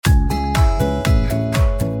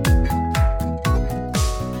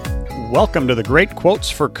Welcome to the Great Quotes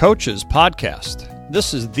for Coaches podcast.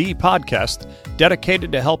 This is the podcast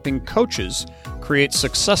dedicated to helping coaches create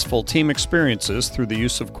successful team experiences through the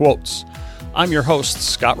use of quotes. I'm your host,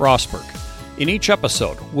 Scott Rosberg. In each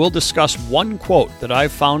episode, we'll discuss one quote that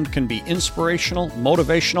I've found can be inspirational,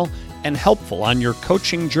 motivational, and helpful on your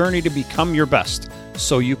coaching journey to become your best,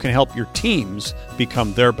 so you can help your teams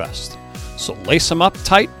become their best. So lace them up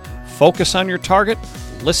tight, focus on your target,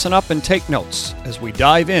 listen up and take notes as we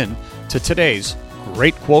dive in to today's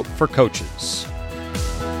Great Quote for Coaches.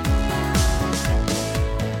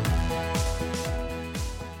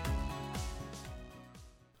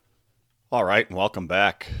 All right, and welcome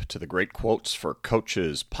back to the Great Quotes for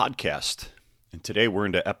Coaches podcast. And today we're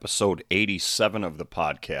into episode 87 of the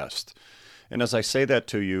podcast. And as I say that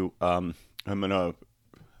to you, I'm going to,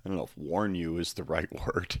 I don't know if warn you is the right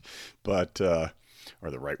word, but,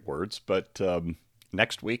 or the right words, but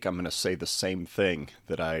next week I'm going to say the same thing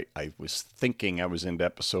that I was thinking I was into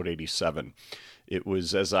episode 87. It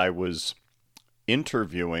was as I was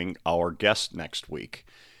interviewing our guest next week.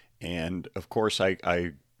 And of course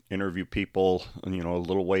I interview people, a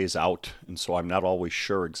little ways out, and so I'm not always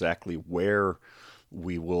sure exactly where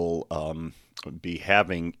we will be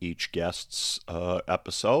having each guest's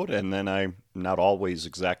episode, and then I'm not always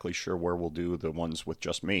exactly sure where we'll do the ones with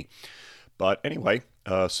just me. But anyway,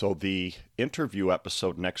 so the interview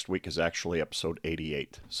episode next week is actually episode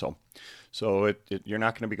 88. So you're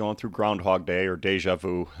not going to be going through Groundhog Day or Deja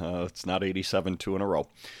Vu. It's not 87 two in a row.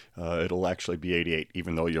 It'll actually be 88,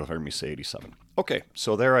 even though you'll hear me say 87. Okay,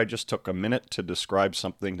 so there I just took a minute to describe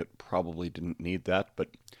something that probably didn't need that, but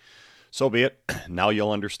so be it. Now you'll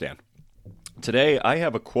understand. Today I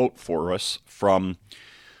have a quote for us from,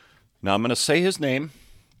 now I'm going to say his name.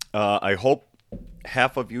 I hope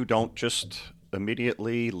half of you don't just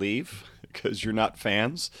immediately leave because you're not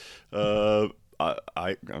fans. There's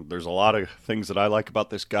a lot of things that I like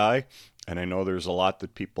about this guy, and I know there's a lot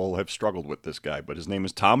that people have struggled with this guy, but his name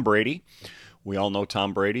is Tom Brady. We all know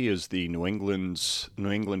Tom Brady is the New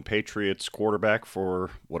England Patriots quarterback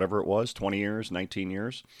for whatever it was, 20 years, 19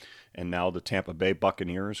 years, and now the Tampa Bay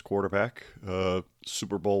Buccaneers quarterback,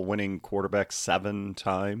 Super Bowl winning quarterback 7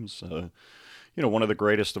 times. One of the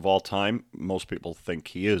greatest of all time. Most people think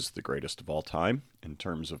he is the greatest of all time in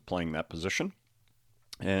terms of playing that position.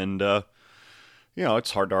 And,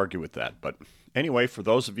 it's hard to argue with that. But anyway, for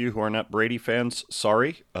those of you who are not Brady fans,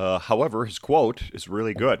 sorry. However, his quote is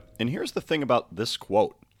really good. And here's the thing about this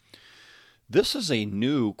quote. This is a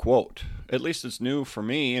new quote. At least it's new for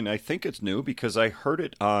me, and I think it's new because I heard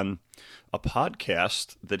it on a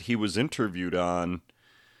podcast that he was interviewed on.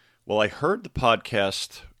 Well, I heard the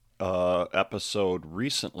podcast episode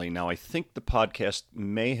recently. Now, I think the podcast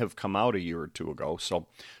may have come out a year or two ago, so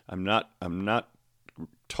I'm not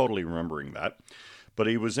totally remembering that. But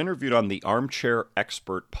he was interviewed on the Armchair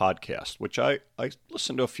Expert podcast, which I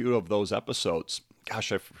listened to a few of those episodes.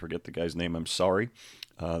 Gosh, I forget the guy's name. I'm sorry.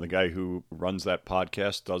 The guy who runs that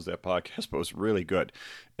podcast, does that podcast, but it was really good.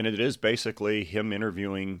 And it is basically him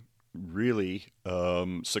interviewing really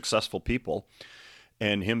successful people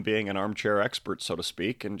and him being an armchair expert, so to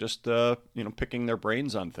speak, and just, picking their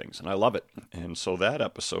brains on things. And I love it. And so that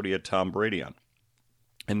episode, he had Tom Brady on.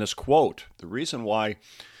 And this quote, the reason why,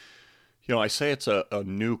 I say it's a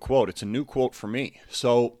new quote. It's a new quote for me.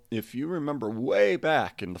 So if you remember way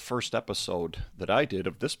back in the first episode that I did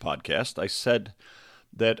of this podcast, I said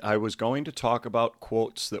that I was going to talk about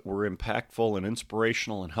quotes that were impactful and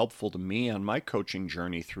inspirational and helpful to me on my coaching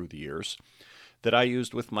journey through the years that I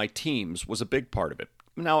used with my teams was a big part of it.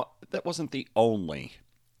 Now, that wasn't the only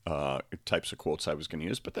types of quotes I was going to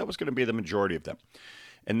use, but that was going to be the majority of them.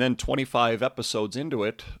 And then 25 episodes into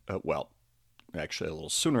it, actually a little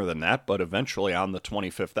sooner than that, but eventually on the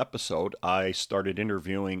 25th episode, I started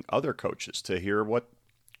interviewing other coaches to hear what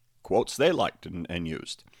quotes they liked and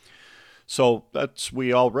used. So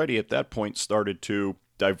we already at that point started to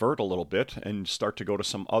divert a little bit and start to go to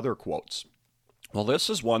some other quotes. Well, this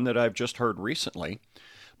is one that I've just heard recently,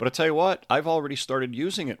 but I tell you what, I've already started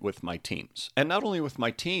using it with my teams. And not only with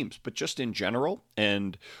my teams, but just in general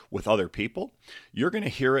and with other people. You're going to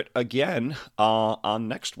hear it again on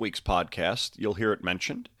next week's podcast. You'll hear it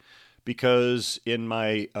mentioned because in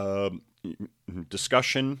my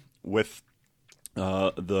discussion with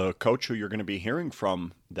the coach who you're going to be hearing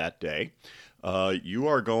from that day, you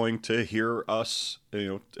are going to hear us,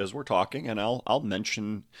 as we're talking, and I'll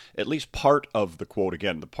mention at least part of the quote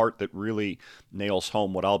again, the part that really nails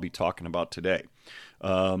home what I'll be talking about today.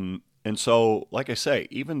 And so, like I say,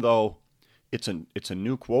 even though it's a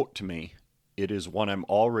new quote to me, it is one I'm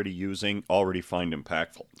already using, already find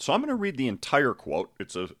impactful. So I'm going to read the entire quote.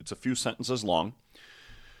 It's a few sentences long,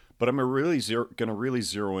 But I'm going to really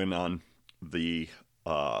zero in on the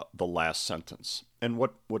last sentence. And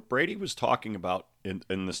what Brady was talking about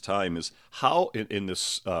in this time is how in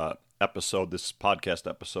this episode, this podcast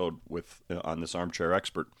episode with on this Armchair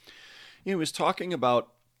Expert, he was talking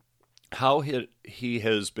about how he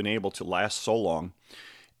has been able to last so long,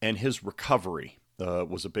 and his recovery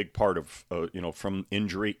was a big part of from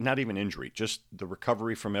injury, not even injury, just the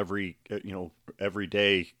recovery from every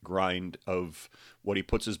everyday grind of what he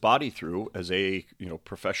puts his body through as a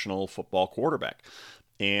professional football quarterback,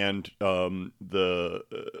 and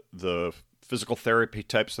the physical therapy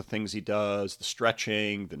types of things he does, the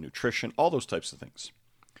stretching, the nutrition, all those types of things.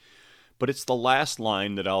 But it's the last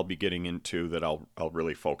line that I'll be getting into that I'll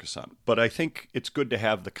really focus on. But I think it's good to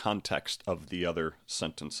have the context of the other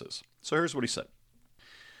sentences. So here's what he said.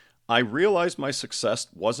 I realized my success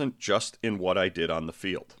wasn't just in what I did on the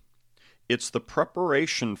field. It's the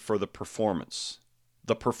preparation for the performance,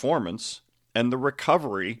 and the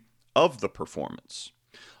recovery of the performance.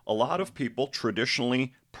 A lot of people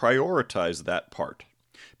traditionally prioritize that part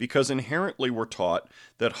because inherently we're taught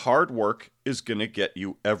that hard work is going to get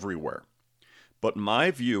you everywhere. But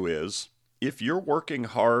my view is, if you're working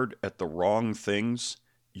hard at the wrong things,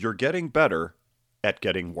 you're getting better at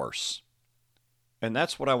getting worse. And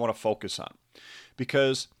that's what I want to focus on.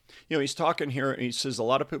 Because, he's talking here and he says a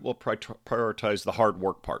lot of people prioritize the hard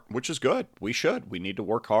work part, which is good. We should. We need to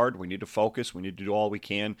work hard. We need to focus. We need to do all we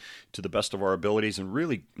can to the best of our abilities. And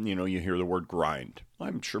really, you hear the word grind.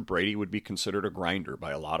 I'm sure Brady would be considered a grinder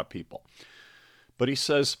by a lot of people. But he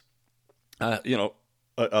says, I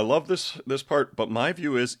love this part, but my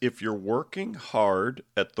view is if you're working hard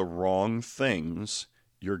at the wrong things,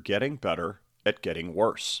 you're getting better at getting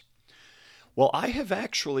worse. Well, I have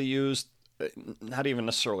actually used not even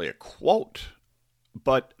necessarily a quote,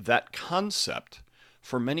 but that concept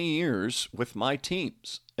for many years with my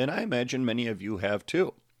teams, and I imagine many of you have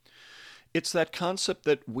too. It's that concept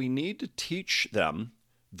that we need to teach them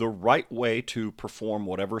the right way to perform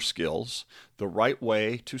whatever skills, the right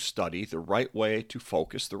way to study, the right way to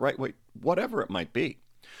focus, the right way, whatever it might be,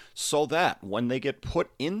 so that when they get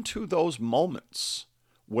put into those moments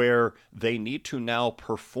where they need to now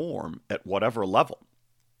perform at whatever level,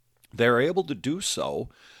 they're able to do so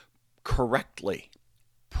correctly,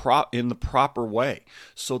 in the proper way,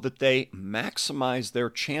 so that they maximize their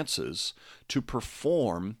chances to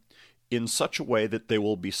perform in such a way that they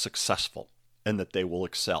will be successful and that they will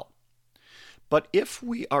excel. But if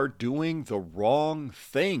we are doing the wrong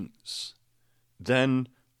things, then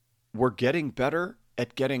we're getting better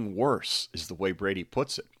at getting worse, is the way Brady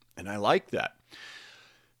puts it. And I like that.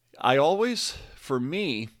 I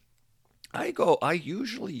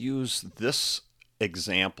usually use this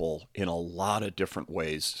example in a lot of different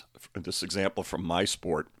ways, this example from my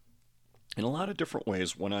sport, in a lot of different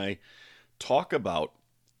ways when I talk about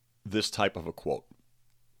this type of a quote.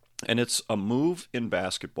 And it's a move in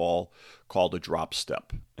basketball called a drop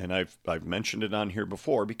step. And I've mentioned it on here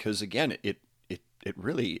before because, again,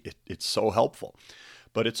 it's so helpful.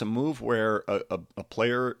 But it's a move where a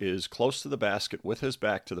player is close to the basket with his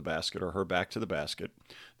back to the basket or her back to the basket.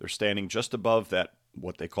 They're standing just above that,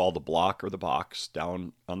 what they call the block or the box,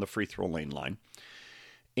 down on the free throw lane line.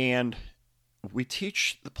 And we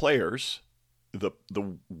teach the players the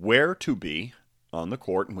where to be on the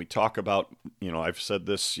court, and we talk about, I've said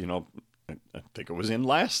this, I think it was in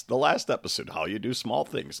the last episode, how you do small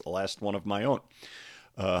things, the last one of my own.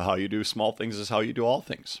 How you do small things is how you do all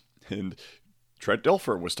things. And Trent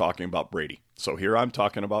Dilfer was talking about Brady. So here I'm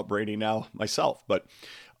talking about Brady now myself. But,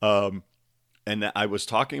 and I was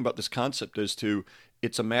talking about this concept as to,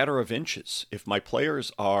 it's a matter of inches. If my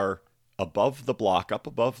players are up above the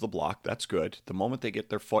block, that's good. The moment they get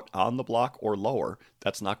their foot on the block or lower,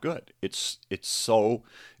 that's not good. It's so,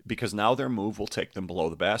 because now their move will take them below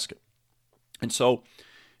the basket. And so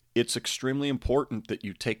it's extremely important that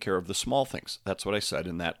you take care of the small things. That's what I said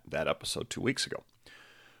in that episode 2 weeks ago.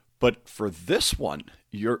 But for this one,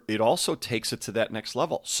 it also takes it to that next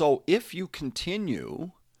level. So if you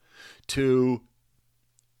continue to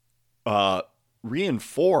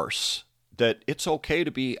reinforce that it's okay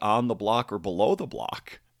to be on the block or below the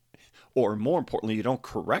block, or more importantly, you don't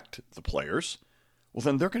correct the players, well,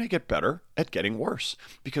 then they're going to get better at getting worse.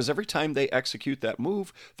 Because every time they execute that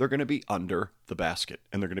move, they're going to be under the basket,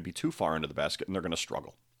 and they're going to be too far under the basket, and they're going to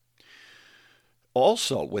struggle.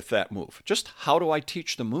 Also, with that move, just how do I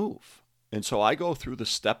teach the move? And so I go through the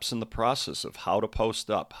steps in the process of how to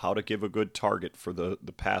post up, how to give a good target for the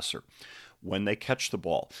passer, when they catch the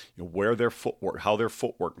ball, where their footwork, how their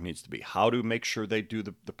footwork needs to be, how to make sure they do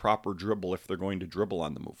the proper dribble if they're going to dribble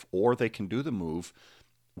on the move, or they can do the move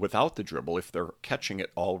without the dribble if they're catching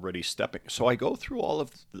it already stepping. So I go through all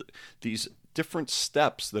of these different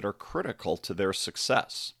steps that are critical to their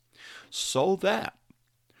success so that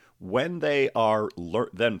when they are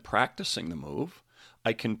then practicing the move,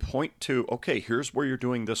 I can point to, okay, here's where you're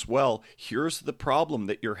doing this well. Here's the problem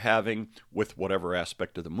that you're having with whatever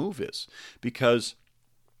aspect of the move is. Because,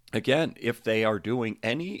 again, if they are doing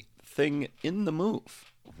anything in the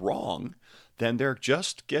move wrong, then they're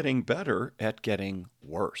just getting better at getting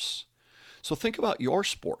worse. So think about your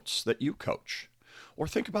sports that you coach, or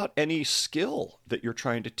think about any skill that you're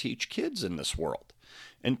trying to teach kids in this world.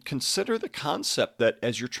 And consider the concept that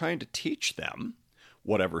as you're trying to teach them,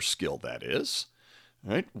 whatever skill that is,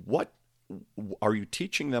 right? What are you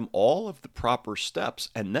teaching them all of the proper steps?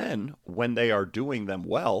 And then when they are doing them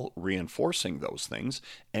well, reinforcing those things.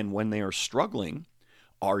 And when they are struggling,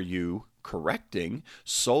 are you correcting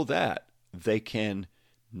so that they can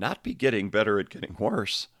not be getting better at getting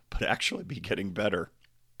worse, but actually be getting better,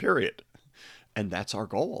 period. And that's our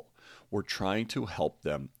goal. We're trying to help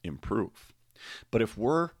them improve. But if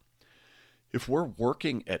we're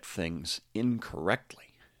working at things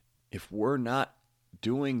incorrectly, if we're not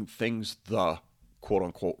doing things the quote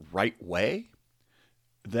unquote right way,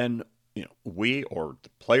 then we or the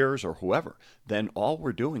players or whoever, then all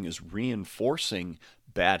we're doing is reinforcing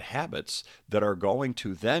bad habits that are going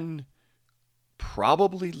to then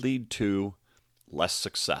probably lead to less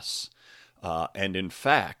success. And in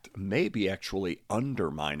fact, maybe actually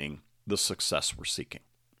undermining the success we're seeking.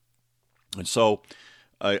 And so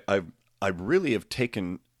I really have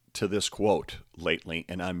taken to this quote lately,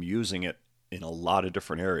 and I'm using it in a lot of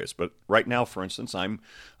different areas. But right now, for instance, I'm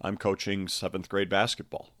coaching 7th grade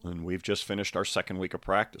basketball, and we've just finished our second week of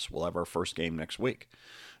practice. We'll have our first game next week.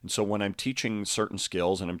 And so when I'm teaching certain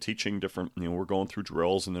skills and I'm teaching different, we're going through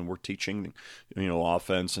drills and then we're teaching,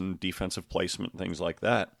 offense and defensive placement, things like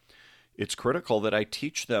that, it's critical that I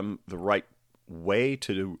teach them the right way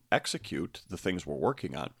to execute the things we're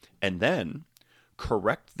working on and then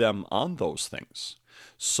correct them on those things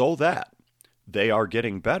so that they are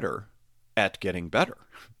getting better at getting better.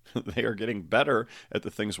 They are getting better at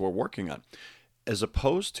the things we're working on as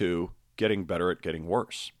opposed to getting better at getting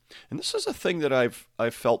worse. And this is a thing that I've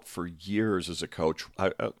felt for years as a coach.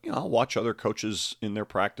 I'll watch other coaches in their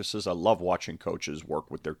practices. I love watching coaches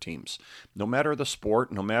work with their teams, no matter the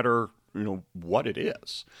sport, no matter what it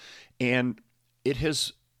is. And it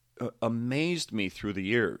has amazed me through the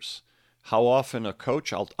years how often a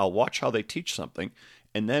coach, I'll watch how they teach something,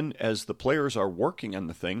 and then as the players are working on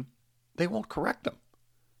the thing, they won't correct them.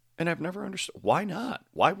 And I've never understood, why not?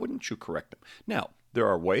 Why wouldn't you correct them? Now, there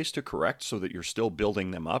are ways to correct so that you're still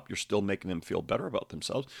building them up. You're still making them feel better about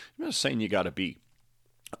themselves. I'm not saying you got to be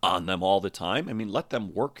on them all the time. I mean, let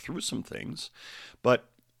them work through some things. But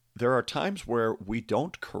there are times where we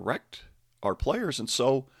don't correct our players, and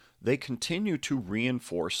so they continue to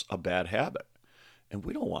reinforce a bad habit. And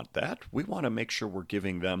we don't want that. We want to make sure we're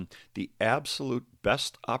giving them the absolute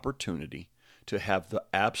best opportunity to have the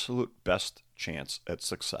absolute best chance at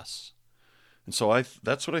success. And so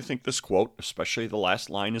that's what I think this quote, especially the last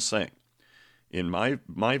line, is saying. In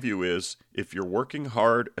my view is, if you're working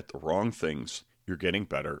hard at the wrong things, you're getting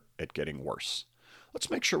better at getting worse.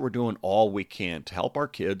 Let's make sure we're doing all we can to help our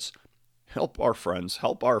kids, help our friends,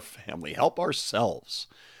 help our family, help ourselves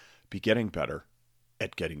be getting better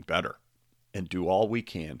at getting better, and do all we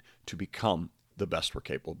can to become the best we're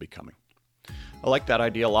capable of becoming. I like that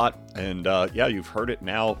idea a lot, and you've heard it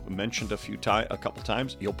now mentioned a couple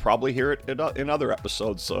times. You'll probably hear it in other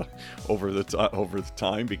episodes over the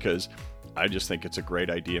time, because I just think it's a great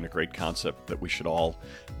idea and a great concept that we should all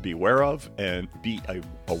be aware of and be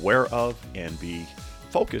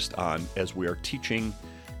focused on as we are teaching,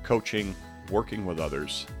 coaching, working with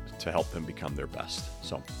others to help them become their best.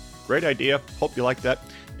 So, great idea. Hope you like that.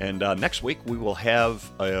 And next week we will have,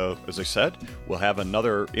 as I said, we'll have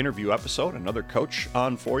another interview episode, another coach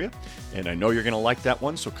on for you. And I know you're going to like that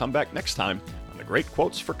one, so come back next time on the Great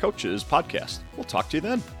Quotes for Coaches podcast. We'll talk to you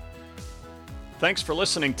then. Thanks for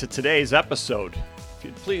listening to today's episode. If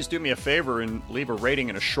you'd please do me a favor and leave a rating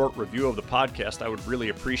and a short review of the podcast, I would really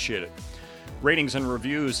appreciate it. Ratings and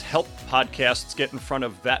reviews help podcasts get in front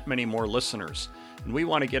of that many more listeners. And we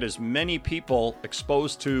want to get as many people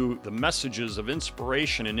exposed to the messages of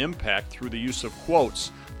inspiration and impact through the use of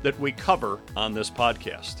quotes that we cover on this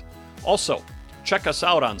podcast. Also, check us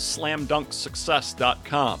out on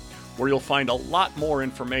slamdunksuccess.com, where you'll find a lot more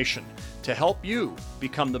information to help you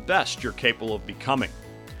become the best you're capable of becoming.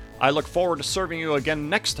 I look forward to serving you again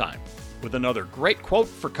next time with another great quote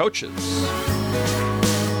for coaches.